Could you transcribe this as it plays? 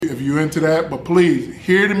if you're into that. But please,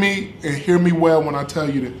 hear me and hear me well when I tell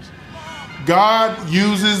you this. God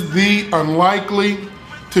uses the unlikely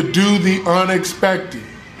to do the unexpected.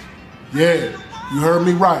 Yeah, you heard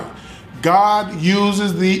me right. God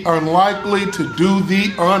uses the unlikely to do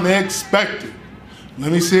the unexpected.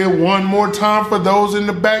 Let me say it one more time for those in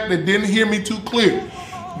the back that didn't hear me too clear.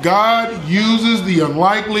 God uses the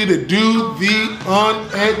unlikely to do the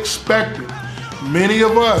unexpected. Many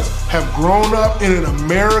of us have grown up in an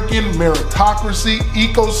American meritocracy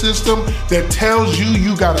ecosystem that tells you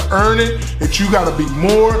you got to earn it, that you got to be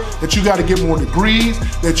more, that you got to get more degrees,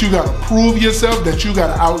 that you got to prove yourself, that you got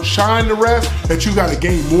to outshine the rest, that you got to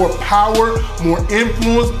gain more power, more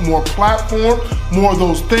influence, more platform, more of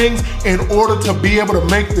those things in order to be able to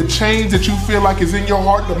make the change that you feel like is in your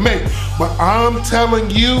heart to make. But I'm telling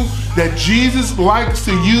you that Jesus likes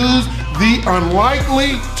to use the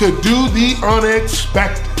unlikely to do the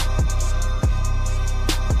unexpected.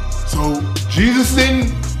 So Jesus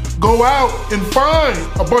didn't go out and find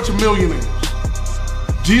a bunch of millionaires.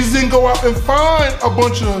 Jesus didn't go out and find a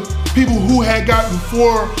bunch of people who had gotten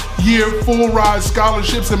 4-year full ride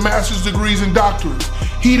scholarships and master's degrees and doctorates.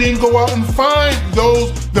 He didn't go out and find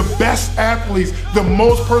the best athletes, the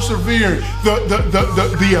most persevering,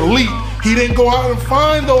 the elite. He didn't go out and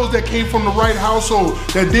find those that came from the right household,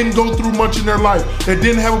 that didn't go through much in their life, that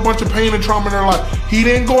didn't have a bunch of pain and trauma in their life. He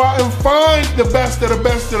didn't go out and find the best of the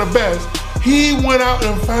best of the best. He went out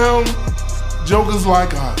and found jokers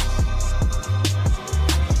like us.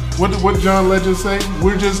 What John Legend say?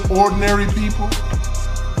 We're just ordinary people.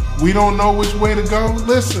 We don't know which way to go.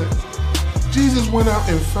 Listen, Jesus went out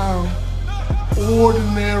and found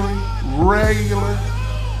ordinary, regular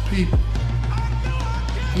people.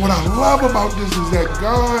 What I love about this is that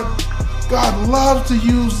God loves to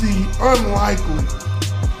use the unlikely.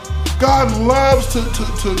 God loves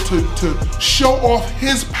to show off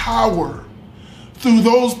his power through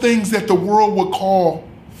those things that the world would call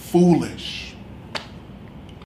foolish.